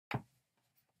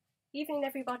Evening,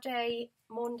 everybody.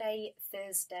 Maundy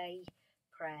Thursday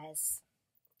prayers.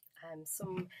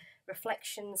 Some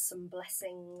reflections, some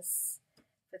blessings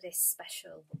for this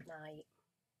special night.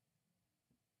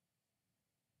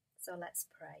 So let's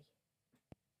pray.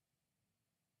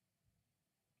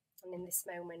 And in this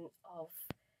moment of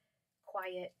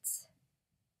quiet,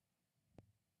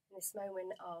 in this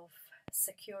moment of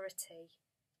security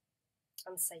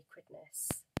and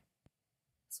sacredness,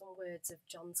 some words of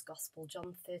John's Gospel,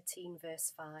 John 13,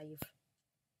 verse 5.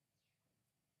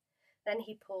 Then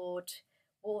he poured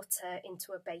water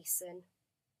into a basin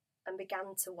and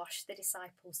began to wash the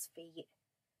disciples' feet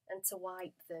and to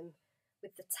wipe them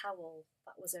with the towel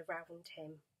that was around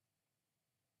him.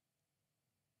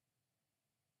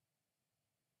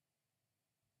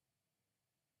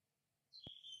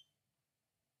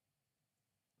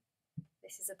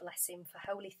 This is a blessing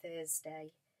for Holy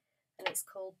Thursday, and it's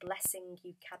called Blessing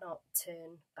You Cannot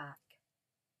Turn Back.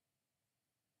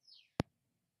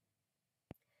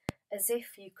 As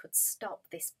if you could stop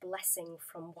this blessing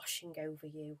from washing over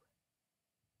you.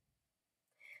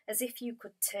 As if you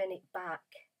could turn it back,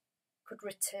 could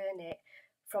return it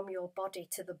from your body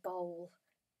to the bowl,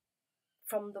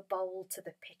 from the bowl to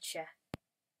the pitcher,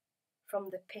 from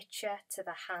the pitcher to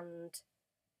the hand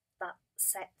that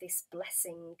set this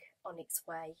blessing on its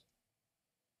way.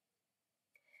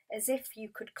 As if you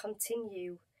could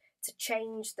continue to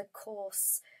change the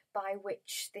course by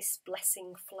which this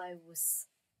blessing flows.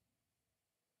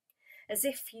 As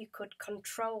if you could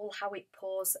control how it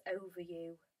pours over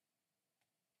you,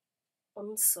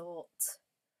 unsought,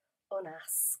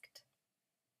 unasked,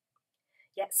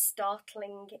 yet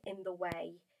startling in the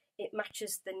way it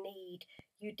matches the need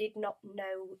you did not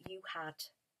know you had.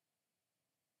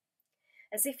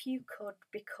 As if you could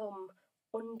become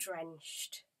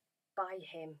undrenched by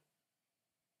him.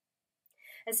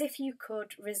 As if you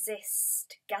could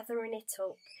resist gathering it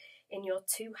up in your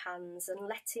two hands and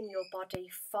letting your body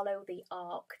follow the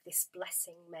arc this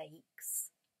blessing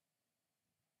makes.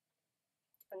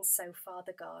 And so,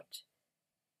 Father God,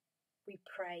 we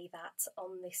pray that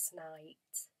on this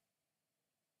night,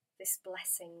 this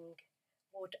blessing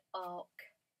would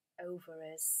arc over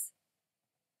us.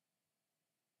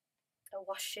 A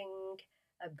washing,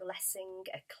 a blessing,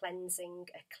 a cleansing,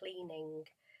 a cleaning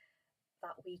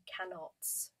that we cannot,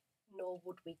 nor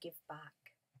would we give back.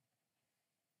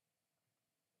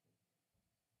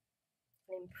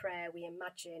 And in prayer we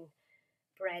imagine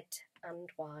bread and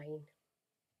wine.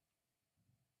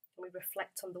 We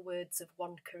reflect on the words of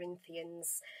 1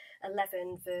 Corinthians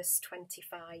 11 verse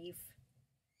 25.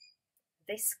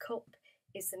 This cup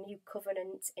is the new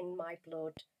covenant in my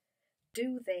blood.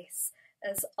 Do this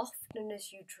as often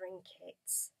as you drink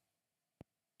it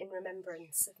in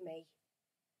remembrance of me.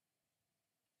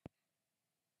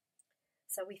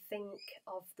 So we think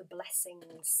of the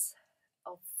blessings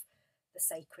of the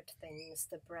sacred things,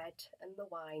 the bread and the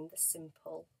wine, the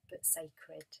simple but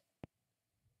sacred.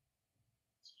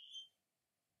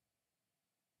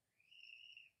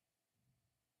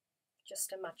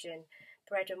 Just imagine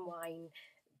bread and wine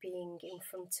being in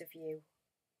front of you.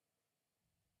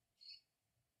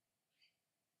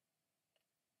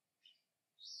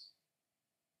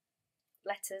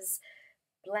 Let us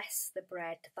bless the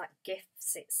bread that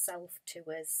gifts itself to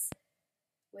us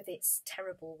with its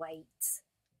terrible weight,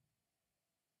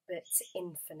 but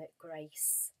infinite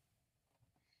grace.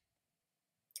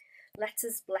 Let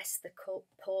us bless the cup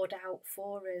poured out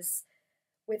for us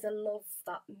with a love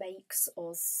that makes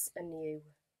us anew.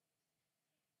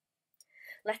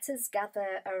 Let us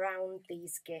gather around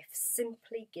these gifts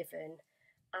simply given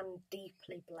and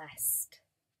deeply blessed.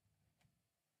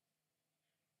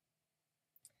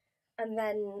 And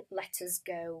then let us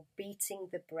go, beating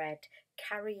the bread,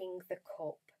 carrying the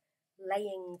cup,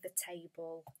 laying the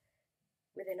table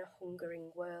within a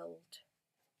hungering world.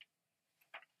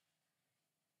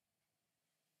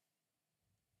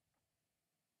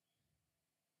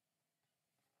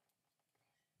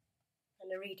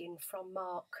 And a reading from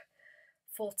Mark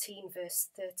 14 verse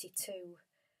 32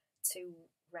 to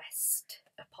rest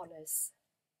upon us.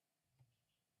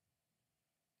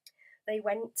 They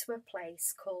went to a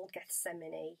place called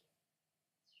Gethsemane,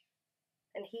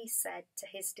 and he said to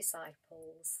his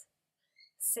disciples,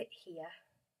 "Sit here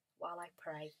while I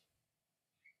pray."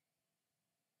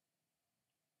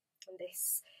 And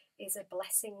this is a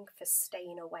blessing for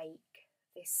staying awake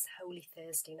this Holy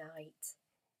Thursday night.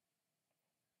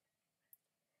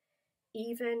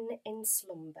 Even in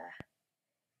slumber,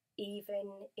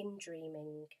 even in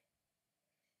dreaming,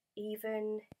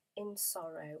 even in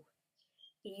sorrow,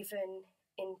 even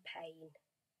in pain.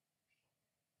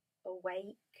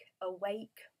 Awake,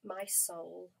 awake, my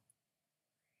soul,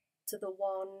 to the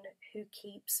one who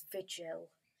keeps vigil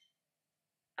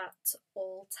at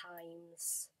all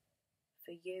times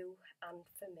for you and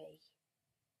for me.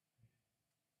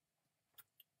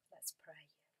 Let's pray.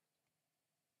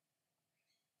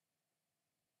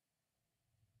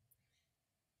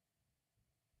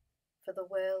 For the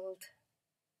world,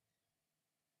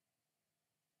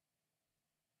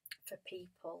 for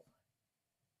people,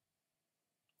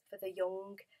 for the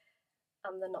young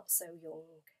and the not so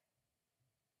young,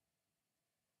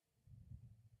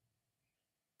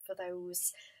 for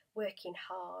those working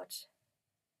hard,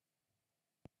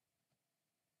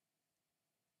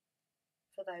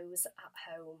 for those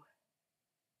at home,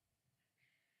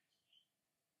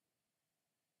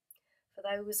 for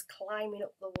those climbing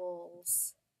up the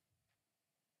walls,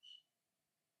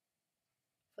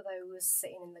 for those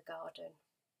sitting in the garden,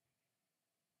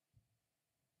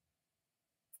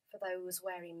 for those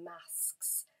wearing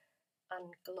masks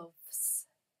and gloves,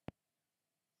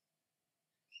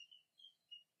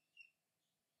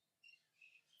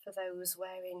 for those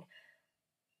wearing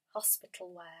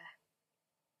hospital wear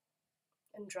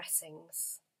and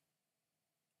dressings,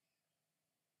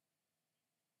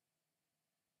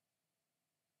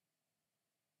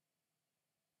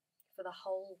 for the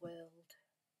whole world.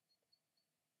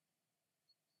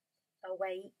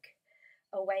 Awake,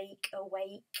 awake,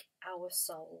 awake our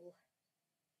soul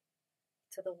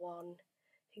to the one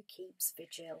who keeps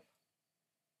vigil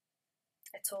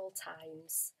at all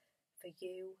times for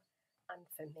you and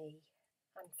for me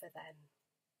and for them.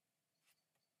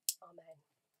 Amen.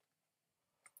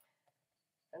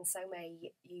 And so may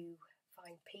you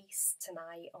find peace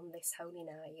tonight on this holy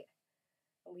night,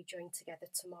 and we join together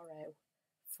tomorrow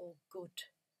for Good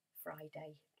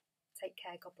Friday. Take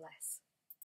care, God bless.